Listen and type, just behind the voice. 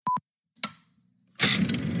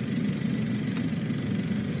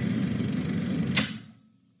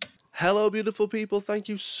Hello, beautiful people. Thank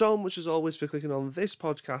you so much, as always, for clicking on this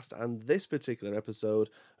podcast and this particular episode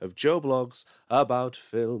of Joe Blogs about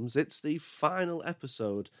films. It's the final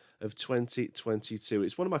episode of 2022.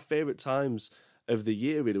 It's one of my favourite times of the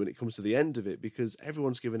year, really, when it comes to the end of it, because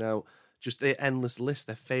everyone's giving out just their endless list,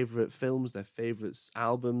 their favourite films, their favourite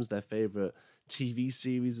albums, their favourite TV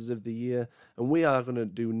series of the year, and we are going to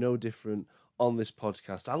do no different on this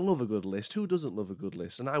podcast. I love a good list. Who doesn't love a good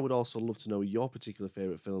list? And I would also love to know your particular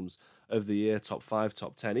favourite films of the year, top 5,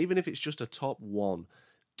 top 10, even if it's just a top 1.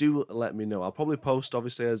 Do let me know. I'll probably post,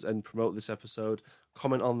 obviously, and promote this episode.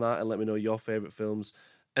 Comment on that and let me know your favourite films.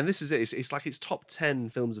 And this is it. It's like it's top 10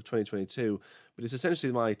 films of 2022, but it's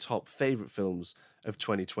essentially my top favourite films of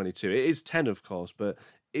 2022. It is 10, of course, but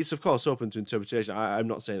it's, of course, open to interpretation. I'm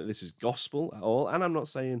not saying that this is gospel at all, and I'm not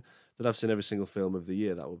saying that I've seen every single film of the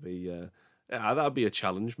year. That would be... that would be a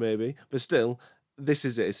challenge, maybe. But still, this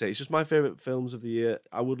is it. It's just my favourite films of the year.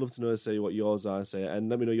 I would love to know, say, what yours are, and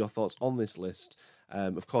let me know your thoughts on this list.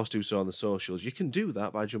 Of course, do so on the socials. You can do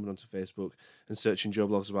that by jumping onto Facebook and searching Joe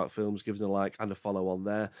Blogs About Films, giving a like and a follow on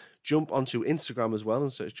there. Jump onto Instagram as well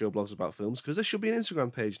and search Joe Blogs About Films, because there should be an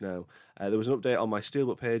Instagram page now. There was an update on my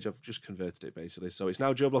Steelbook page. I've just converted it, basically. So it's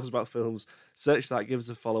now Joe Blogs About Films. Search that, give us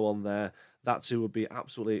a follow on there. That too would be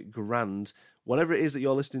absolutely grand. Whatever it is that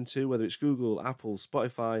you're listening to, whether it's Google, Apple,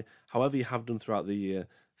 Spotify, however you have done throughout the year,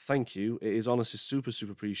 thank you. It is honestly super,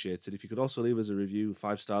 super appreciated. If you could also leave us a review,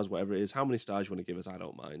 5 stars, whatever it is, how many stars you want to give us, I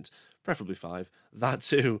don't mind. Preferably 5. That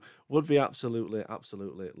too would be absolutely,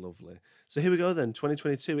 absolutely lovely. So here we go then,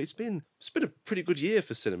 2022. It's been a pretty good year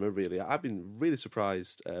for cinema, really. I've been really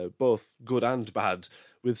surprised, both good and bad,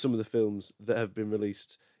 with some of the films that have been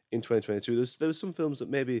released in 2022. There was some films that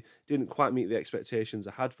maybe didn't quite meet the expectations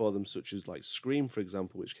I had for them, such as like Scream, for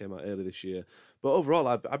example, which came out earlier this year. But overall,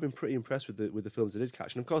 I've been pretty impressed with the films I did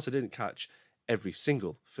catch. And of course, I didn't catch every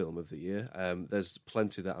single film of the year. There's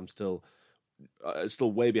plenty that I'm still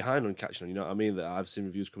way behind on catching on, you know what I mean? That I've seen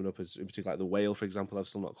reviews coming up, as in particular like The Whale, for example. I've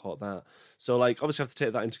still not caught that. So, like, obviously I have to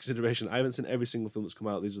take that into consideration. I haven't seen every single film that's come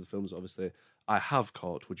out. These are the films that obviously I have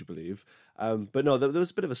caught, would you believe? But no, there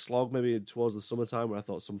was a bit of a slog maybe towards the summertime where I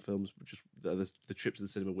thought some films were just, the trips to the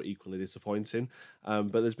cinema were equally disappointing.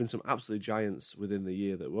 But there's been some absolute giants within the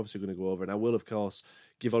year that we're obviously going to go over. And I will, of course,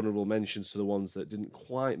 give honourable mentions to the ones that didn't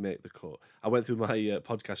quite make the cut. I went through my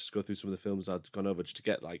podcast to go through some of the films I'd gone over just to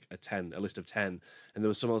get like a list of 10. And there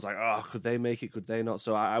was some I was like, oh, could they make it? Could they not?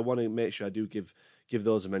 So I want to make sure I do give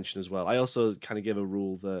those a mention as well. I also kind of gave a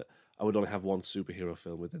rule that I would only have one superhero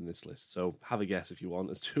film within this list. So have a guess if you want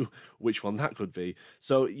as to which one that could be.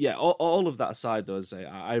 So yeah, all of that aside, though, as I say,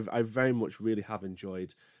 I very much really have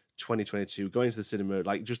enjoyed 2022 going to the cinema.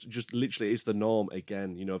 Like just literally it's the norm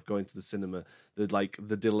again, you know, of going to the cinema.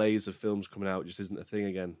 The delays of films coming out just isn't a thing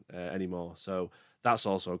again anymore. So that's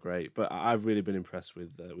also great. But I've really been impressed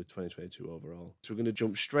with 2022 overall. So we're going to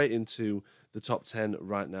jump straight into the top 10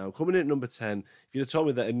 right now. Coming in at number 10, if you'd have told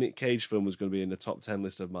me that a Nick Cage film was going to be in the top 10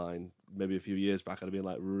 list of mine, maybe a few years back, I'd have been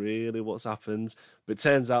like, really, what's happened? But it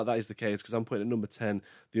turns out that is the case, because I'm putting at number 10,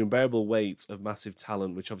 The Unbearable Weight of Massive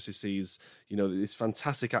Talent, which obviously sees, you know, this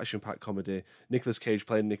fantastic action-packed comedy. Nicolas Cage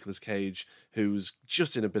playing Nicolas Cage, who's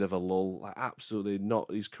just in a bit of a lull, like absolutely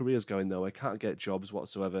not. His career's going nowhere, can't get jobs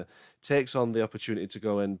whatsoever. Takes on the opportunity to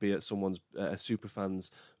go and be at someone's a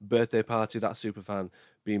superfan's birthday party. That superfan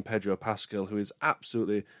being Pedro Pascal, who is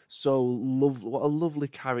absolutely so lovely. What a lovely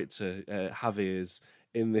character Javi is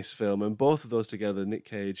in this film. And both of those together, Nick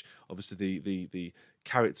Cage, obviously the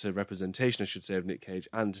character representation, I should say, of Nick Cage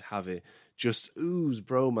and Javi, just ooze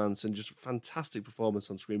bromance and just fantastic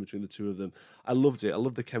performance on screen between the two of them. I loved it. I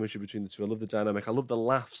loved the chemistry between the two. I loved the dynamic. I loved the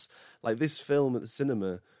laughs. Like, this film at the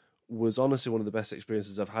cinema was honestly one of the best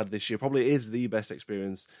experiences I've had this year. Probably is the best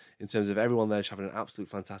experience in terms of everyone there just having an absolute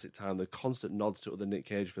fantastic time. The constant nods to other Nick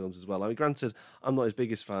Cage films as well. I mean, granted, I'm not his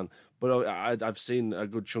biggest fan, but I've seen a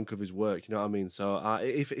good chunk of his work, you know what I mean? So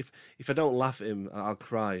if I don't laugh at him, I'll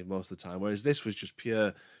cry most of the time, whereas this was just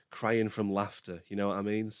pure crying from laughter, you know what I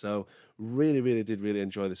mean? So really did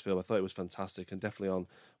enjoy this film. I thought it was fantastic and definitely on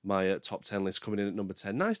my top 10 list, coming in at number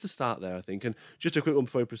 10. Nice to start there, I think. And just a quick one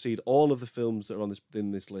before we proceed, all of the films that are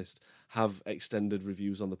in this list have extended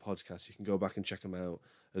reviews on the podcast. You can go back and check them out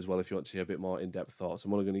as well if you want to hear a bit more in-depth thoughts.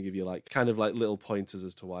 I'm only going to give you little pointers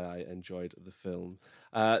as to why I enjoyed the film.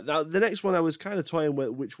 Now, the next one I was kind of toying with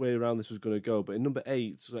which way around this was going to go, but in number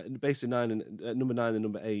 8, basically number 9 and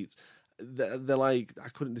number 8, they're like, I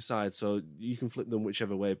couldn't decide, so you can flip them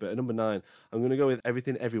whichever way. But at number 9, I'm going to go with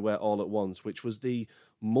Everything Everywhere All at Once, which was the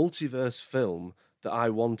multiverse film that I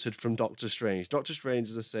wanted from Doctor Strange. Doctor Strange,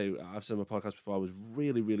 as I say, I've said on my podcast before, I was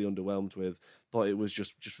really underwhelmed with. Thought it was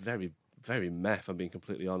just very very meh, if I'm being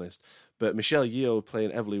completely honest. But Michelle Yeoh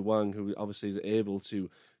playing Everly Wang, who obviously is able to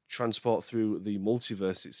transport through the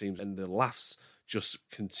multiverse, it seems, and the laughs just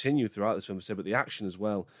continue throughout this film, but the action as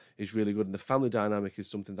well is really good, and the family dynamic is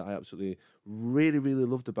something that I absolutely really, really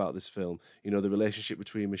loved about this film. You know, the relationship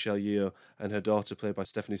between Michelle Yeoh and her daughter, played by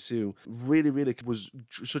Stephanie Sue, really, really was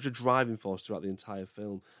such a driving force throughout the entire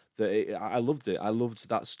film. I loved it. I loved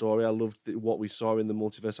that story. I loved what we saw in the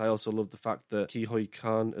multiverse. I also loved the fact that Ke Huy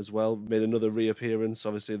Quan as well made another reappearance.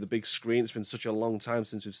 Obviously, the big screen. It's been such a long time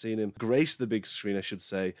since we've seen him grace the big screen, I should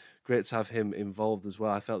say. Great to have him involved as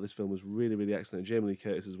well. I felt this film was really, really excellent. Jamie Lee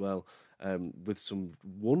Curtis as well, with some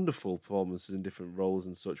wonderful performances in different roles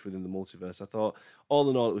and such within the multiverse. I thought, all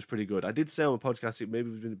in all, it was pretty good. I did say on my podcast it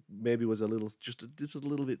maybe was a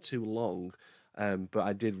little bit too long. But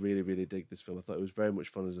I did really, really dig this film. I thought it was very much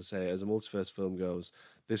fun, as I say. As a multiverse film goes,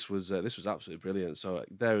 this was absolutely brilliant. So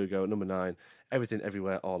there we go. At number 9, Everything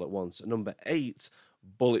Everywhere All at Once. At number 8,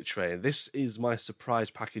 Bullet Train. This is my surprise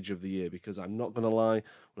package of the year, because I'm not going to lie,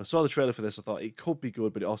 when I saw the trailer for this, I thought it could be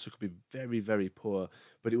good, but it also could be very, very poor.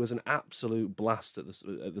 But it was an absolute blast at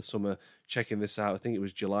the summer checking this out. I think it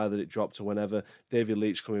was July that it dropped, or whenever. David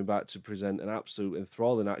Leitch coming back to present an absolute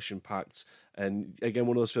enthralling action-packed, and again,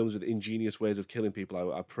 one of those films with ingenious ways of killing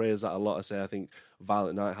people. I praise that a lot. I say I think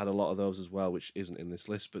Violent Night had a lot of those as well, which isn't in this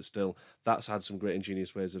list, but still, that's had some great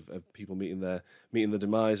ingenious ways of people meeting their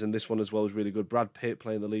demise. And this one as well was really good. Brad Pitt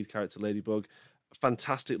playing the lead character, Ladybug.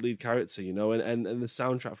 Fantastic lead character, you know, and the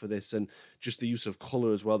soundtrack for this, and just the use of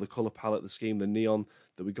colour as well, the colour palette, the scheme, the neon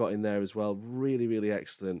that we got in there as well, really, really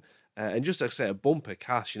excellent. And just like I say, a bumper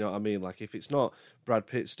cast, you know what I mean? Like, if it's not Brad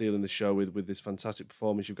Pitt stealing the show with this fantastic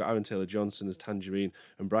performance, you've got Aaron Taylor-Johnson as Tangerine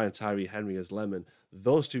and Brian Tyree Henry as Lemon.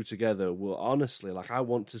 Those two together will honestly, like, I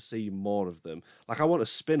want to see more of them. Like, I want a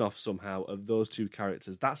spin-off somehow of those two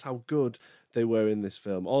characters. That's how good they were in this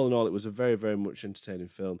film. All in all, it was a very, very much entertaining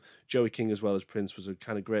film. Joey King as well as Prince was a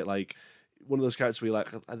kind of great, like, one of those characters where you're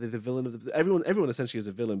like, are they the villain of the... Everyone essentially is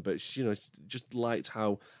a villain, but she, you know, just liked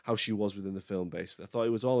how she was within the film, basically. I thought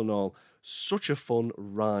it was, all in all, such a fun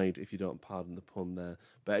ride, if you don't pardon the pun there.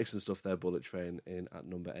 But excellent stuff there, Bullet Train, in at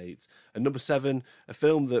number 8. And number 7, a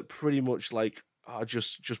film that pretty much, like,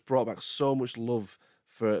 just brought back so much love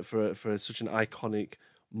for such an iconic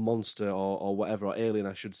monster or whatever, or alien,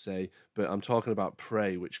 I should say. But I'm talking about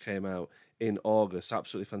Prey, which came out in August.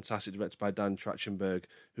 Absolutely fantastic, directed by Dan Trachtenberg,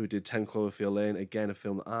 who did 10 Cloverfield Lane. Again, a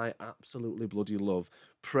film that I absolutely bloody love.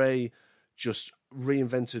 Prey just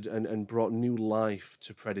reinvented and brought new life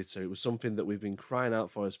to Predator. It was something that we've been crying out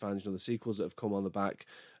for as fans. You know, the sequels that have come on the back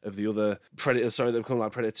of the other Predators, that have come,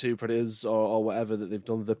 like Predator 2, Predators, or whatever, that they've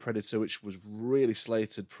done. The Predator, which was really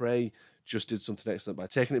slated. Prey just did something excellent by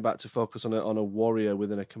taking it back to focus on a warrior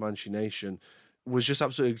within a Comanche nation. Was just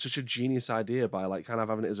absolutely such a genius idea by, like, kind of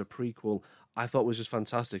having it as a prequel. I thought was just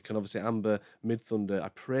fantastic. And obviously Amber Midthunder, I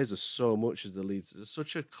praise her so much as the lead. It's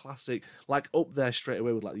such a classic, like, up there straight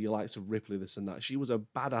away with, like, the likes of Ripley, this and that. She was a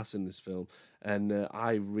badass in this film, and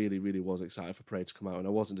I really, really was excited for Prey to come out, and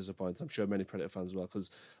I wasn't disappointed. I'm sure many Predator fans as well,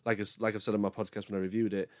 because like I've said on my podcast when I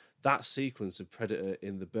reviewed it, that sequence of Predator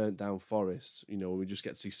in the burnt down forest, you know, we just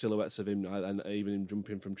get to see silhouettes of him, and even him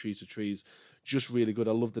jumping from tree to trees, just really good.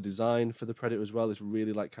 I love the design for the Predator as well. It's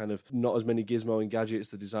really, like, kind of not as many gizmo and gadgets.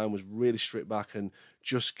 The design was really stripped back, and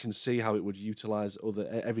just can see how it would utilize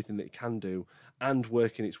everything that it can do, and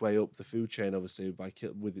working its way up the food chain, obviously,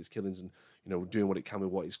 with its killings, and, you know, doing what it can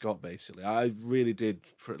with what it's got, basically. I really did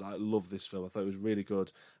love this film. I thought it was really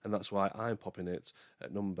good, and that's why I'm popping it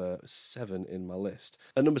at number 7 in my list.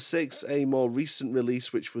 At number 6, a more recent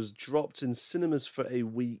release, which was dropped in cinemas for a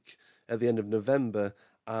week at the end of November,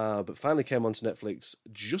 but finally came onto Netflix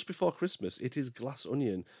just before Christmas. It is Glass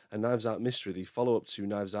Onion, a Knives Out mystery, the follow-up to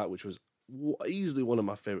Knives Out, which was easily one of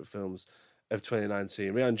my favourite films of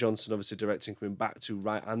 2019. Rian Johnson obviously directing, coming back to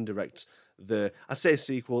write and direct I say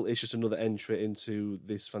sequel, it's just another entry into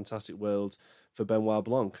this fantastic world for Benoit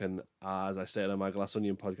Blanc. And as I stated on my Glass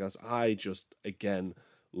Onion podcast, I just, again,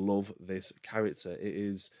 love this character. He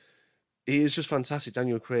is just fantastic.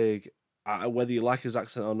 Daniel Craig, whether you like his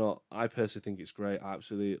accent or not, I personally think it's great. I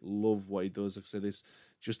absolutely love what he does. Like I say, this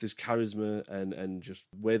charisma and just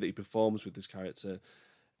way that he performs with this character,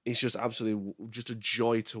 it's just absolutely just a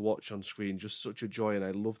joy to watch on screen. Just such a joy, and I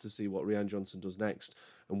love to see what Rian Johnson does next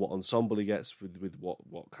and what ensemble he gets with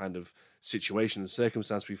what kind of situation and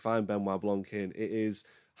circumstance we find Benoit Blanc in. It is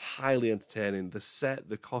highly entertaining. The set,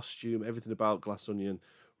 the costume, everything about Glass Onion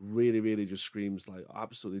really, really just screams like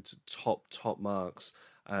absolutely top marks.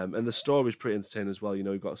 And the story is pretty entertaining as well. You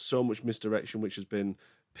know, you've got so much misdirection which has been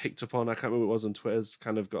picked up on. I can't remember what it was on Twitter. It's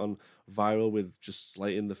kind of gone viral with just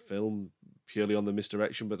slating the film purely on the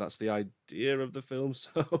misdirection, but that's the idea of the film.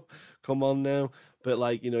 So come on now. But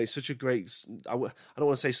like, it's such a great, I don't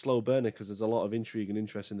want to say slow burner because there's a lot of intrigue and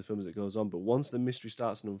interest in the film as it goes on. But once the mystery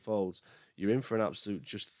starts and unfolds, you're in for an absolute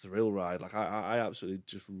just thrill ride. Like I absolutely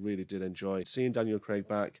just really did enjoy seeing Daniel Craig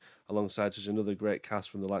back alongside such another great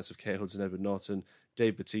cast from the likes of Kate Hudson, Edward Norton,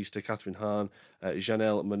 Dave Bautista, Catherine Hahn,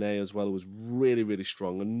 Janelle Monáe as well was really, really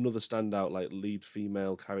strong. Another standout like lead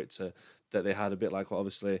female character that they had, a bit like what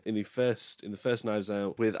obviously in the first Knives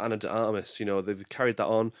Out with Anna de Armas. They've carried that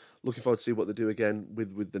on. Looking forward to see what they do again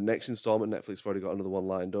with the next installment. Netflix have already got another one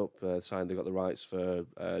lined up. Signed, they got the rights for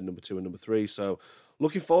number 2 and number 3. So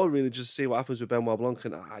looking forward really just to see what happens with Benoit Blanc.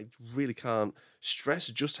 And I really can't stress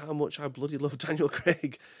just how much I bloody love Daniel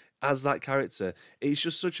Craig as that character. It's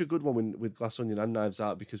just such a good one with Glass Onion and Knives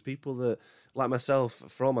Out, because people that, like myself,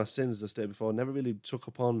 for all my sins, as I stated before, never really took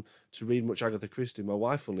upon to read much Agatha Christie. My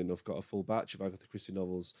wife, funnily enough, got a full batch of Agatha Christie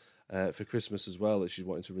novels for Christmas as well that she's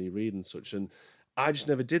wanting to reread and such. And I just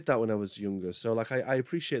never did that when I was younger. So like I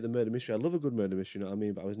appreciate the murder mystery. I love a good murder mystery, you know what I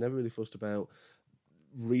mean? But I was never really fussed about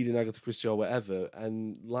reading Agatha Christie or whatever.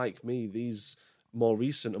 And like me, these more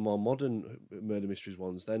recent and more modern murder mysteries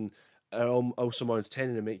ones then are also more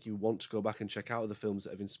entertaining and make you want to go back and check out the films that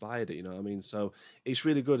have inspired it, you know what I mean? So it's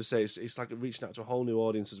really good to say it's like reaching out to a whole new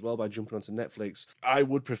audience as well by jumping onto Netflix. I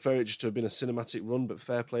would prefer it just to have been a cinematic run, but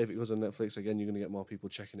fair play if it goes on Netflix. Again, you're going to get more people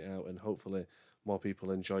checking it out and hopefully more people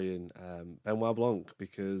enjoying Benoit Blanc,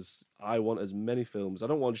 because I want as many films. I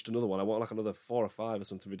don't want just another one. I want like another 4 or 5 or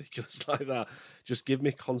something ridiculous like that. Just give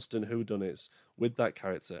me constant whodunits with that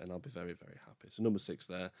character and I'll be very, very happy. So number 6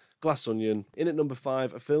 there, Glass Onion. In at number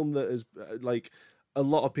 5, a film that is like a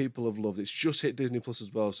lot of people have loved. It's just hit Disney Plus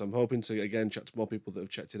as well, so I'm hoping to again chat to more people that have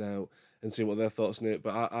checked it out and see what their thoughts on it.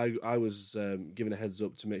 But I was given a heads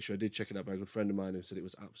up to make sure I did check it out by a good friend of mine who said it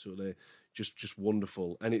was absolutely just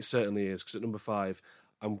wonderful, and it certainly is. Because at number 5,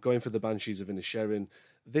 I'm going for The Banshees of Inisherin.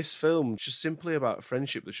 This film just simply about a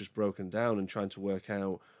friendship that's just broken down and trying to work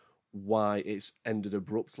out why it's ended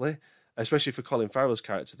abruptly. Especially for Colin Farrell's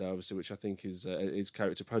character there, obviously, which I think is his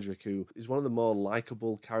character Podrick, who is one of the more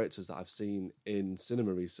likable characters that I've seen in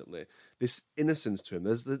cinema recently. This innocence to him,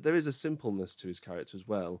 there is a simpleness to his character as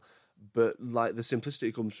well, but like the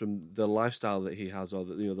simplicity comes from the lifestyle that he has, or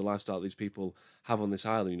the lifestyle that these people have on this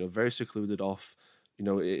island. Very secluded off,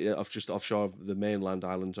 off just offshore of the mainland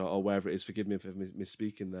island or wherever it is. Forgive me if I'm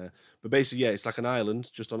misspeaking there, but basically, yeah, it's like an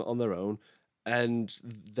island just on their own. And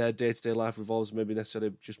their day-to-day life revolves maybe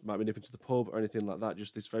necessarily just might be nipping to the pub or anything like that,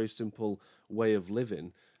 just this very simple way of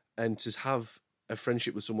living. And to have a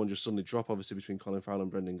friendship with someone just suddenly drop, obviously, between Colin Farrell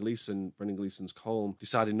and Brendan Gleeson. Brendan Gleeson's Colm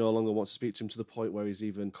deciding no longer wants to speak to him, to the point where he's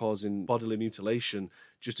even causing bodily mutilation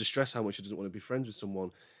just to stress how much he doesn't want to be friends with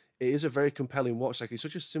someone. It is a very compelling watch. Like, it's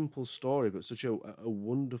such a simple story, but such a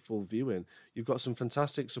wonderful viewing. You've got some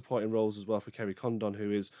fantastic supporting roles as well for Kerry Condon,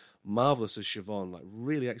 who is marvellous as Siobhan, like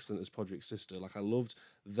really excellent as Podrick's sister. Like, I loved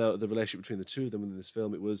the relationship between the two of them in this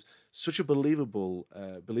film. It was such a believable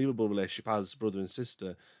relationship as brother and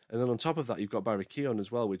sister. And then on top of that, you've got Barry Keoghan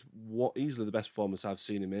as well, with what easily the best performance I've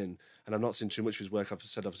seen him in. And I've not seen too much of his work. I've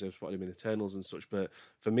said, obviously, I've spotted him in Eternals and such, but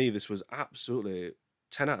for me, this was absolutely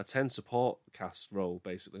 10 out of 10 support cast role,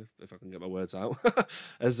 basically, if I can get my words out,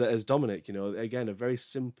 as Dominic. Again, a very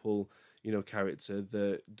simple, character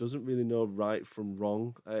that doesn't really know right from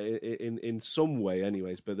wrong in some way,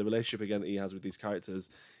 anyways. But the relationship again that he has with these characters,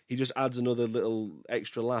 he just adds another little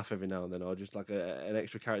extra laugh every now and then, or just like an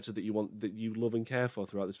extra character that you love and care for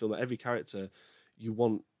throughout this film. Every character you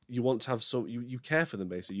want to have some, you care for them,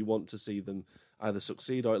 basically. You want to see them either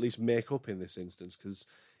succeed or at least make up in this instance, because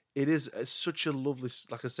it is such a lovely,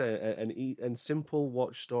 like I say, and simple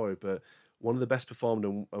watch story, but one of the best performed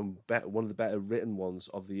and one of the better written ones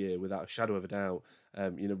of the year, without a shadow of a doubt.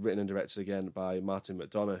 Written and directed again by Martin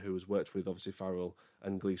McDonagh, who has worked with obviously Farrell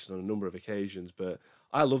and Gleeson on a number of occasions. But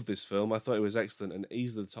I love this film. I thought it was excellent and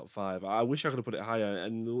easily the top 5. I wish I could have put it higher,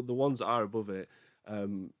 and the ones that are above it,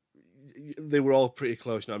 they were all pretty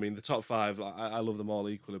close. You know what I mean? The top 5, I love them all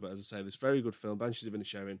equally. But as I say, this very good film, Banshees of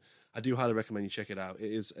Inisherin. I do highly recommend you check it out.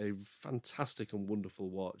 It is a fantastic and wonderful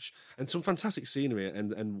watch, and some fantastic scenery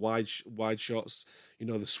and wide shots.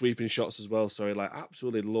 The sweeping shots as well. Sorry, like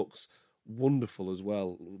absolutely looks wonderful as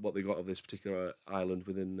well. What they got of this particular island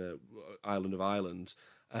within Island of Ireland.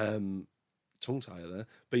 Tongue tire there,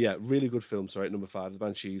 but yeah, really good film. Sorry, at number 5, The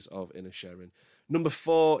Banshees of Inisherin. Number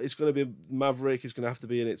 4 is going to be Maverick. It's going to have to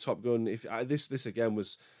be in it. Top Gun. If this again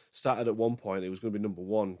was started at one point, it was going to be number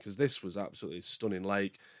 1, because this was absolutely stunning.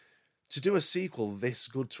 Like, to do a sequel this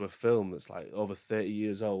good to a film that's like over 30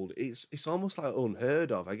 years old, it's almost like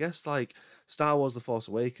unheard of. I guess like Star Wars: The Force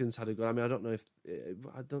Awakens had a good. I mean, I don't know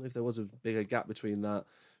if there was a bigger gap between that,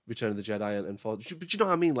 Return of the Jedi, and Force. But you know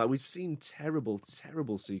what I mean? Like we've seen terrible,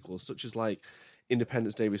 terrible sequels, such as like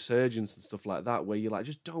Independence Day Resurgence and stuff like that, where you like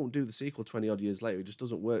just don't do the sequel 20 odd years later. It just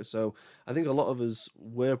doesn't work. So I think a lot of us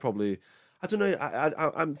were probably. I don't know.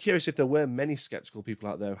 I'm curious if there were many skeptical people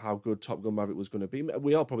out there how good Top Gun Maverick was going to be.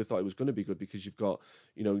 We all probably thought it was going to be good because you've got,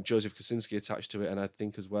 you know, Joseph Kosinski attached to it, and I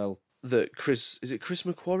think as well that Chris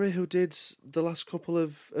McQuarrie who did the last couple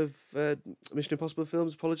of Mission Impossible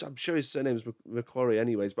films. Apologies, I'm sure his surname is McQuarrie,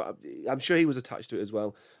 anyways, but I'm sure he was attached to it as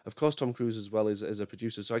well. Of course, Tom Cruise as well as a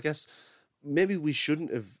producer. So I guess maybe we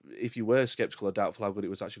shouldn't have, if you were skeptical or doubtful how good it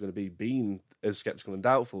was actually going to be, being as skeptical and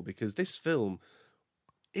doubtful, because this film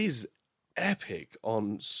is epic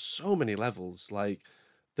on so many levels. Like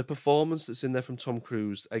the performance that's in there from Tom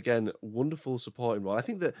Cruise, again, wonderful supporting role. I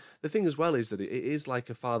think that the thing as well is that it is like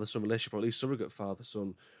a father-son relationship, or at least surrogate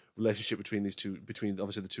father-son relationship between these two, between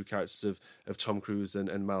obviously the two characters of Tom Cruise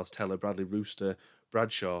and Miles Teller, Bradley Rooster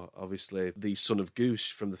Bradshaw, obviously the son of Goose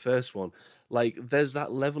from the first one. Like there's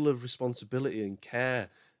that level of responsibility and care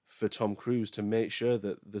for Tom Cruise to make sure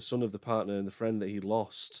that the son of the partner and the friend that he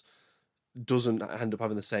lost doesn't end up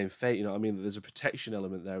having the same fate. You know what I mean? There's a protection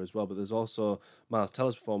element there as well, but there's also Miles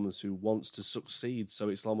Teller's performance who wants to succeed. So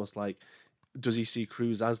it's almost like, does he see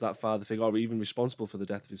Cruise as that father figure, or even responsible for the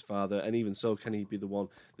death of his father? And even so, can he be the one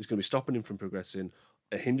that's going to be stopping him from progressing,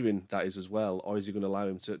 hindering that is as well, or is he going to allow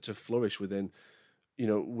him to flourish within, you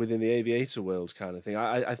know, within the aviator world kind of thing?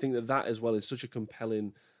 I think that as well is such a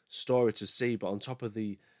compelling story to see, but on top of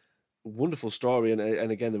the wonderful story,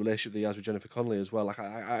 and again the relationship that he has with Jennifer Connelly as well. Like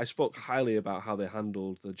I spoke highly about how they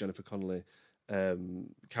handled the Jennifer Connelly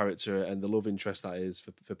character and the love interest that is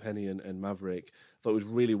for Penny and Maverick. I thought it was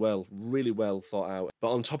really well thought out.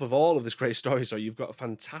 But on top of all of this great story, so you've got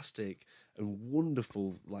fantastic and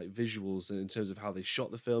wonderful like visuals in terms of how they shot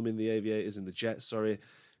the film in the aviators, in the jet. Sorry.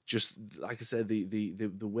 Just like I said,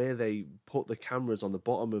 the way they put the cameras on the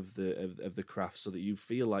bottom of the craft so that you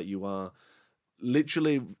feel like you are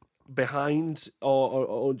literally behind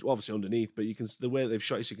or obviously underneath, but you can, the way they've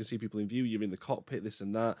shot it, so you can see people in view, you're in the cockpit, this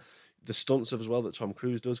and that, the stunts as well that Tom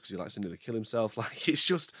Cruise does because he likes to nearly kill himself. Like it's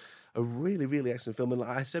just a really excellent film. And like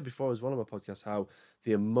I said before as well on my podcast, how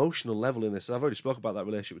the emotional level in this, I've already spoke about that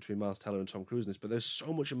relationship between Miles Teller and Tom Cruise in this, but there's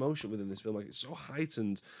so much emotion within this film. Like it's so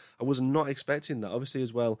heightened. I was not expecting that. Obviously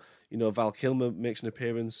as well, you know, Val Kilmer makes an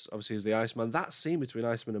appearance obviously as the Iceman. That scene between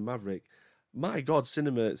Iceman and Maverick, my God,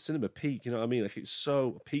 cinema peak, you know what I mean? Like it's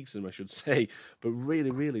so peak cinema, I should say, but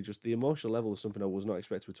really just the emotional level was something I was not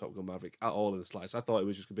expecting with Top Gun Maverick at all in the slides. I thought it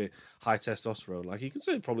was just gonna be high testosterone. Like you can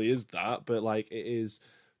say it probably is that, but like it is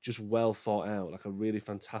just well thought out, like a really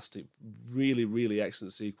fantastic, really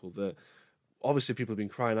excellent sequel that obviously people have been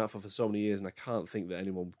crying out for so many years, and I can't think that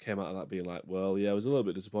anyone came out of that being like, well, yeah, I was a little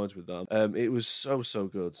bit disappointed with that. It was so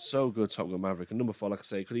good, Top Gun Maverick. And number 4, like I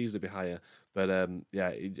say, it could easily be higher, but yeah,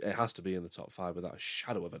 it has to be in the top 5 without a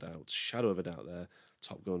shadow of a doubt there,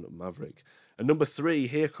 Top Gun Maverick. And number 3,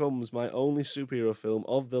 here comes my only superhero film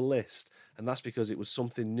of the list, and that's because it was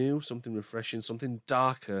something new, something refreshing, something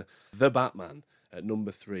darker, The Batman. At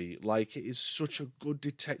number 3, like it is such a good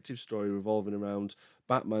detective story revolving around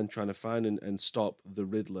Batman trying to find and stop the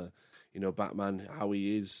Riddler. You know, Batman, how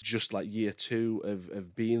he is just like year 2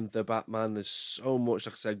 of being the Batman. There's so much,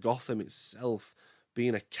 like I said, Gotham itself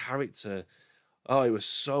being a character. Oh, it was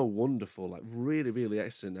so wonderful, like really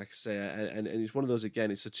excellent, like I say, and it's one of those,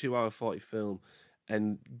 again, it's a 2-hour 40 film,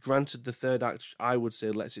 and granted the third act, I would say,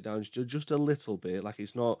 lets it down just a little bit, like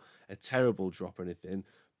it's not a terrible drop or anything,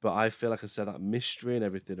 but I feel like I said, that mystery and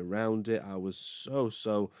everything around it, I was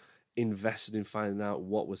so invested in finding out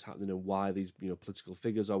what was happening and why these, you know, political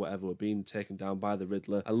figures or whatever were being taken down by the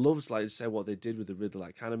Riddler. I loved, like, to say what they did with the Riddler,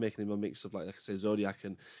 like kind of making him a mix of, like I say, Zodiac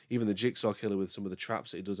and even the Jigsaw Killer with some of the traps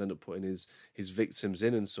that he does end up putting his victims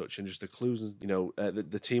in and such, and just the clues, and you know,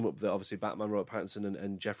 the team up that obviously Batman, Robert Pattinson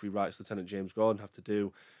and Jeffrey Wright's Lieutenant James Gordon have to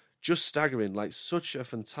do. Just staggering, like such a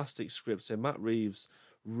fantastic script. So Matt Reeves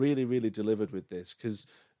really delivered with this, because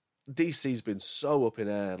DC's been so up in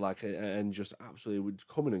air, like, and just absolutely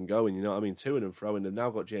coming and going, you know what I mean, toing and throwing. They've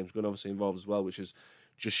now got James Gunn obviously involved as well, which is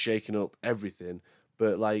just shaking up everything.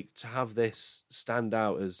 But like to have this stand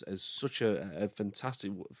out as such a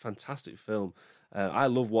fantastic film. I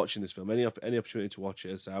love watching this film. Any opportunity to watch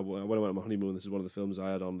it. So when I went on my honeymoon, this is one of the films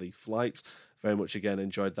I had on the flight. Very much again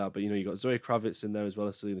enjoyed that. But you know, you got Zoe Kravitz in there as well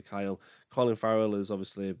as Selena Kyle. Colin Farrell is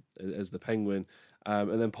obviously as the Penguin.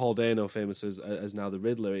 And then Paul Dano, famous as now the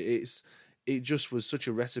Riddler. It's it just was such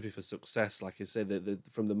a recipe for success. Like I said,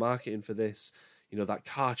 from the marketing for this, that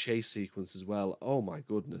car chase sequence as well. Oh my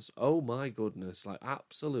goodness, like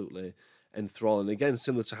absolutely enthralling. Again,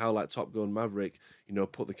 similar to how like Top Gun Maverick,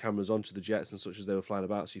 put the cameras onto the jets and such as they were flying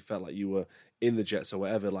about, so you felt like you were in the jets or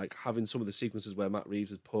whatever. Like having some of the sequences where Matt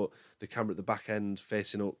Reeves had put the camera at the back end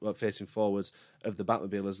facing forwards of the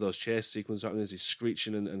Batmobile as those chase sequences happening as he's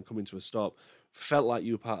screeching and coming to a stop, felt like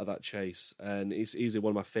you were part of that chase. And it's easily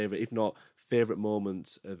one of my favourite, if not favourite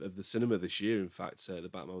moments of the cinema this year, in fact, the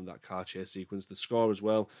Batman, that car chase sequence. The score as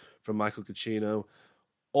well from Michael Giacchino.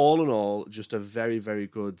 All in all, just a very, very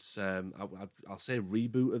good, I'll say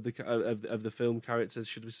reboot of the film characters,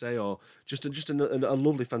 should we say, or just a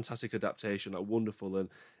lovely, fantastic adaptation, like wonderful, and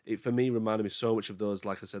it for me reminded me so much of those,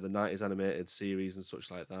 like I said, the 90s animated series and such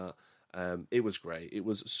like that. It was great. It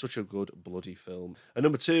was such a good bloody film. And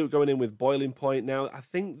number 2, going in with Boiling Point. Now, I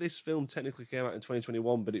think this film technically came out in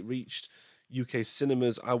 2021, but it reached UK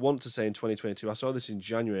cinemas, I want to say, in 2022. I saw this in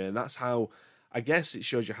January, and that's how, I guess it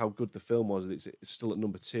shows you how good the film was. It's still at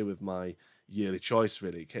number 2 of my yearly choice,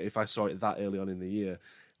 really, if I saw it that early on in the year.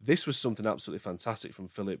 This was something absolutely fantastic from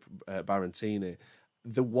Philip Barantini.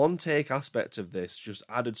 The one-take aspect of this just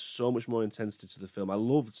added so much more intensity to the film. I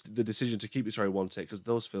loved the decision to keep it one take, because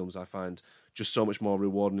those films I find just so much more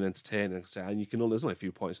rewarding and entertaining. And there's only a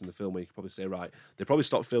few points in the film where you can probably say, right, they probably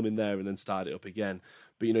stopped filming there and then started it up again.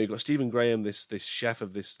 But you've got Stephen Graham, this chef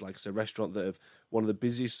of this, like I said, restaurant that have one of the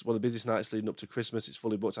busiest nights leading up to Christmas. It's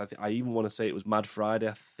fully booked. I even want to say it was Mad Friday.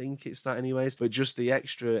 I think it's that anyways. But just the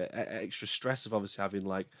extra stress of obviously having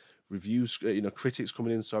like reviews, critics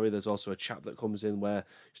coming in. Sorry, there's also a chap that comes in where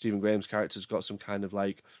Stephen Graham's character's got some kind of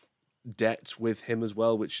like debt with him as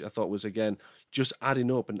well, which I thought was again just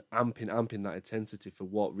adding up and amping that intensity for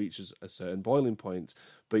what reaches a certain boiling point.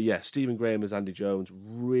 But yeah, Stephen Graham as Andy Jones,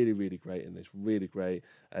 really, really great in this, really great.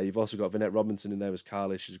 You've also got Vinette Robinson in there as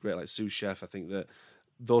Carly. She's great, like sous chef. I think that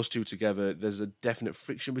those two together, there's a definite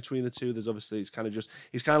friction between the two. There's obviously, it's kind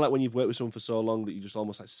of like when you've worked with someone for so long that you're just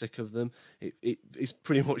almost like sick of them. It's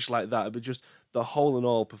pretty much like that, but just the whole and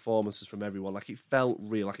all performances from everyone, like it felt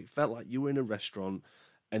real, like it felt like you were in a restaurant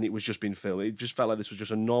and it was just being filmed. It just felt like this was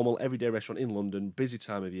just a normal, everyday restaurant in London, busy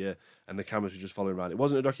time of year, and the cameras were just following around. It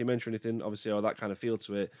wasn't a documentary or anything, obviously, or that kind of feel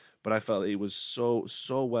to it, but I felt it was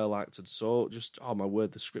so well acted, so just, oh my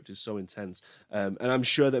word, the script is so intense. And I'm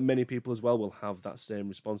sure that many people as well will have that same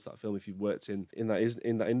response to that film if you've worked in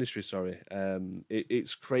that industry, sorry.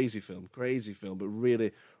 It's crazy film, but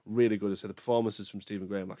really, really good. So the performances from Stephen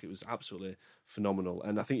Graham, like it was absolutely phenomenal,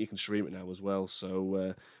 and I think you can stream it now as well.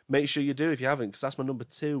 So make sure you do if you haven't, because that's my number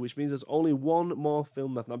 2, which means there's only one more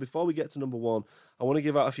film left. Now, before we get to number 1, I want to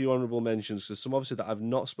give out a few honourable mentions, because some obviously that I've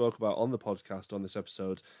not spoke about on the podcast on this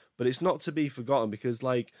episode, but it's not to be forgotten, because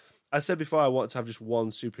like I said before, I wanted to have just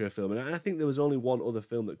one superhero film, and I think there was only one other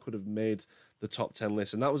film that could have made the top 10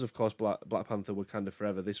 list, and that was, of course, Black Panther: Wakanda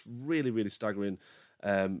Forever. This really, really staggering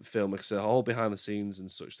film, like I said, all behind the scenes and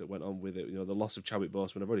such that went on with it. The loss of Chadwick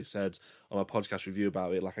Boseman, I've already said on my podcast review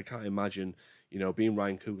about it. Like, I can't imagine, being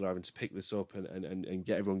Ryan Coogler, having to pick this up and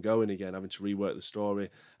get everyone going again, having to rework the story,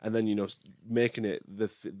 and then making it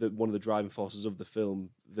the one of the driving forces of the film,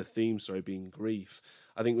 the theme, being grief.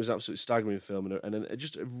 I think it was an absolutely staggering film and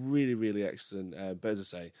just a really, really excellent. But as I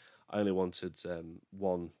say, I only wanted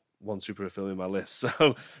one superhero film in my list,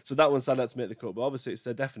 so that one started out to make the cut, but obviously it's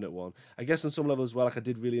a definite one. I guess on some level as well, like I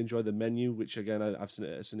did really enjoy The Menu, which again I've seen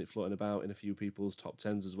it floating about in a few people's top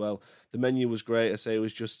 10s as well. The Menu was great. I say it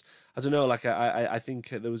was just, I don't know, like I think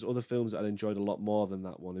there was other films that I enjoyed a lot more than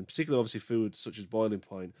that one, in particular obviously food such as Boiling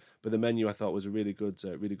Point, but The Menu I thought was a really good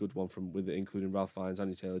one with it, including Ralph Fiennes,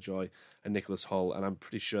 Anya Taylor-Joy and Nicholas Hoult, and I'm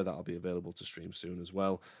pretty sure that'll be available to stream soon as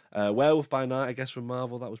well. Werewolf by Night, I guess, from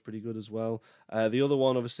Marvel, that was pretty good as well. The other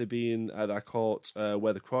one obviously being that I caught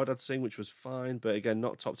Where the Crawdads Sing, which was fine, but again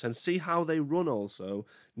not top 10. See How They Run also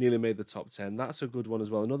nearly made the top 10. That's a good one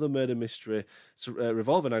as well. Another murder mystery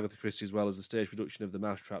revolving Agatha Christie, as well as the stage production of The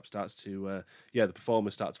Mousetrap the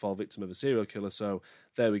performers start to fall victim of a serial killer. So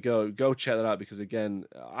there we go. Go check that out, because again,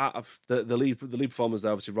 the lead performers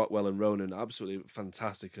there, obviously Rockwell and Ronan, absolutely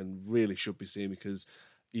fantastic and really should be seen, because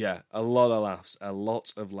a lot of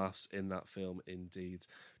laughs in that film indeed.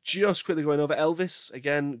 Just quickly going over Elvis,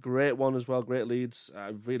 again, great one as well, great leads,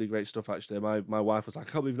 really great stuff actually. My wife was like,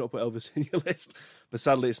 I can't believe you've not put Elvis in your list, but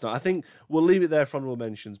sadly it's not. I think we'll leave it there for honourable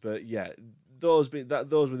mentions, but those were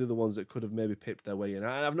the other ones that could have maybe pipped their way in.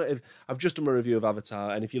 I've just done a review of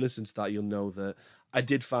Avatar, and if you listen to that, you'll know that I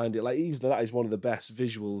did find it, like, easily that is one of the best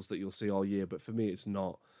visuals that you'll see all year, but for me it's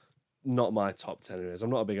not my top 10 areas. I'm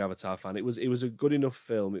not a big Avatar fan. It was a good enough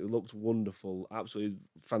film. It looked wonderful, absolutely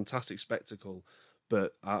fantastic spectacle.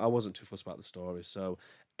 but I wasn't too fussed about the story. So,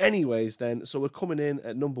 anyways, then, so we're coming in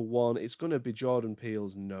at number one. It's going to be Jordan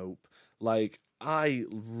Peele's Nope. Like, I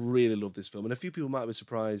really love this film, and a few people might be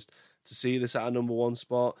surprised to see this at a number one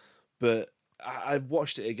spot, but I've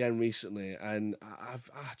watched it again recently, and I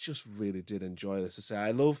just really did enjoy this. I say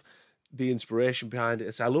I love the inspiration behind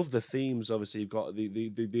it. I love the themes. Obviously, you've got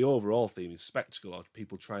the overall theme is spectacle, or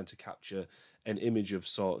people trying to capture an image of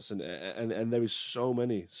sorts, and there is so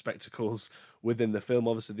many spectacles within the film.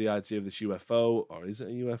 Obviously, the idea of this UFO, or is it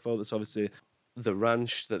a UFO? That's obviously the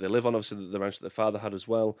ranch that they live on. Obviously, the ranch that the father had as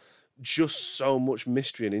well. Just so much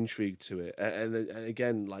mystery and intrigue to it, and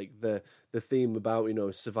again, like the theme about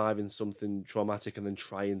surviving something traumatic and then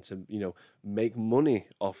trying to make money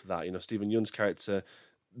off that. Stephen Yeun's character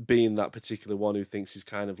being that particular one who thinks he's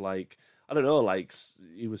kind of like, I don't know, like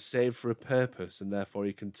he was saved for a purpose and therefore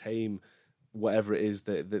he can tame whatever it is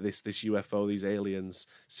that this UFO, these aliens,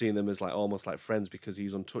 seeing them as like almost like friends because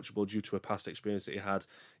he's untouchable due to a past experience that he had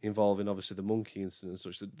involving obviously the monkey incident and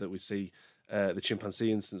such that we see, the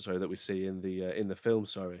chimpanzee incident, sorry, that we see in the film,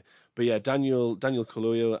 sorry. But yeah, Daniel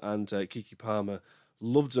Kaluuya and Keke Palmer,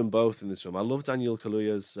 loved them both in this film. I love Daniel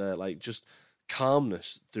Kaluuya's like just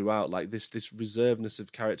calmness throughout, like this reservedness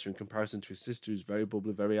of character in comparison to his sister, who's very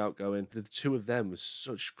bubbly, very outgoing. The two of them was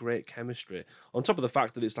such great chemistry. On top of the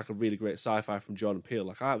fact that it's like a really great sci-fi from Jordan Peele,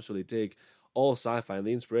 like I absolutely dig all sci-fi and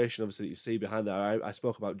the inspiration obviously that you see behind that. I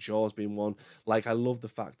spoke about Jaws being one. Like I love the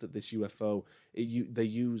fact that this UFO, they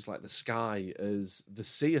use like the sky as the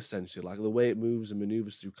sea essentially, like the way it moves and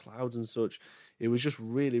maneuvers through clouds and such. It was just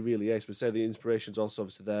really, really ace. But say the inspiration's also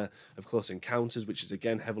obviously there of Close Encounters, which is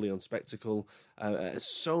again heavily on spectacle.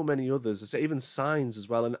 So many others. I say even Signs as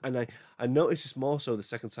well. And I noticed this more so the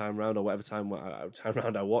second time round or whatever time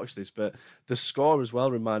round I watched this. But the score as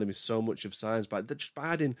well reminded me so much of Signs. But just by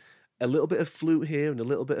adding a little bit of flute here and a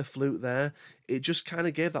little bit of flute there, it just kind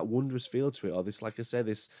of gave that wondrous feel to it, or this, like I said,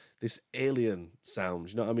 this alien sound.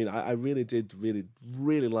 You know what I mean? I really did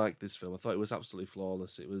really like this film. I thought it was absolutely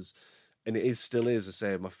flawless. It was, and it still is, I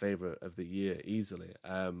say, my favourite of the year, easily.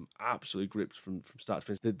 Absolutely gripped from start to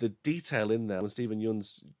finish. The detail in there, when Stephen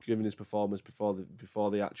Yeun's giving his performance before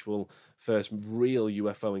the actual first real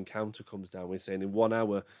UFO encounter comes down, we're saying in 1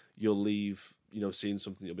 hour you'll leave, seeing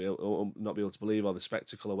something you'll not be able to believe, or the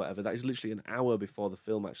spectacle or whatever. That is literally an hour before the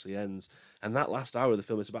film actually ends. And that last hour of the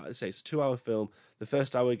film, it's about, it's a 2-hour film. The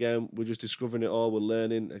first hour, again, we're just discovering it all, we're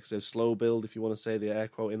learning, like I said, slow build, if you want to say the air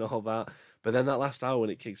quote and all that. But then that last hour when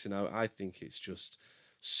it kicks in out, I think it's just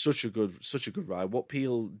such a good ride. What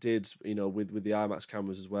Peele did, with the IMAX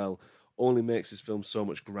cameras as well, only makes this film so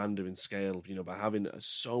much grander in scale, by having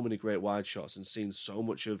so many great wide shots and seeing so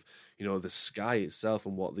much of, the sky itself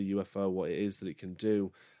and what the UFO, what it is that it can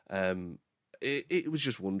do. It was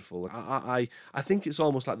just wonderful. I think it's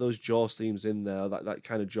almost like those Jaws themes in there, that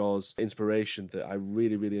kind of Jaws inspiration that I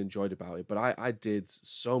really, really enjoyed about it. But I did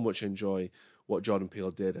so much enjoy what Jordan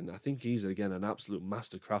Peele did, and I think he's again an absolute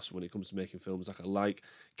master craftsman when it comes to making films. Like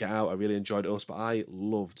Get Out, I really enjoyed Us, but I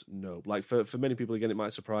loved Nope. Like for many people, again, it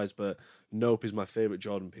might surprise, but Nope is my favorite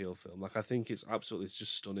Jordan Peele film. Like I think it's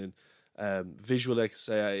just stunning. Visually, like I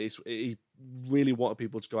say, he really wanted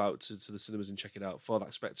people to go out to the cinemas and check it out for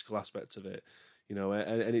that spectacle aspect of it,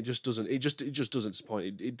 and it just doesn't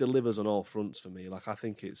disappoint. It delivers on all fronts for me. Like I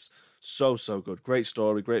think it's so good. Great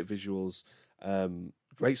story, great visuals,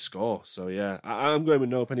 great score. So yeah, I'm going with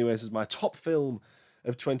Nope anyways as my top film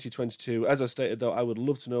of 2022. As I stated though, I would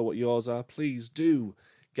love to know what yours are. Please do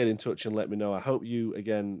get in touch and let me know. I hope you,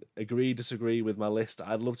 again, agree, disagree with my list.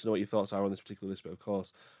 I'd love to know what your thoughts are on this particular list, but of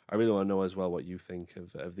course, I really want to know as well what you think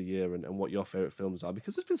of the year and what your favourite films are,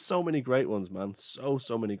 because there's been so many great ones, man. So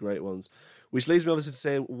many great ones. Which leads me obviously to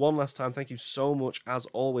say one last time, thank you so much, as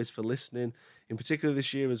always, for listening. In particular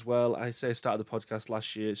this year as well. I started the podcast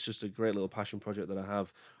last year. It's just a great little passion project that I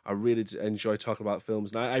have. I really enjoy talking about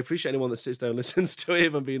films. And I appreciate anyone that sits there and listens to it,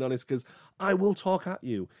 if I'm being honest, because I will talk at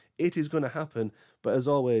you. It is going to happen. But as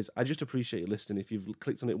always, I just appreciate you listening. If you've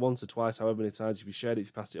clicked on it once or twice, however many times, if you shared it, if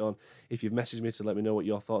you passed it on, if you've messaged me to let me know what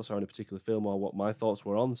your thoughts are on a particular film or what my thoughts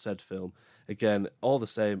were on said film, again, all the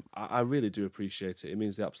same, I really do appreciate it. It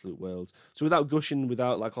means the absolute world. So without gushing,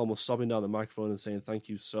 without like almost sobbing down the microphone and saying thank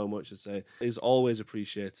you so much, I say it is always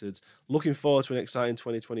appreciated. Looking forward to an exciting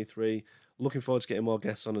 2023. Looking forward to getting more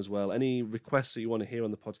guests on as well. Any requests that you want to hear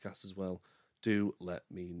on the podcast as well, do let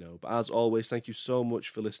me know. But as always, thank you so much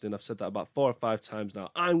for listening. I've said that about 4 or 5 times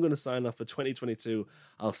now. I'm going to sign off for 2022.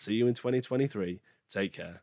 I'll see you in 2023. Take care.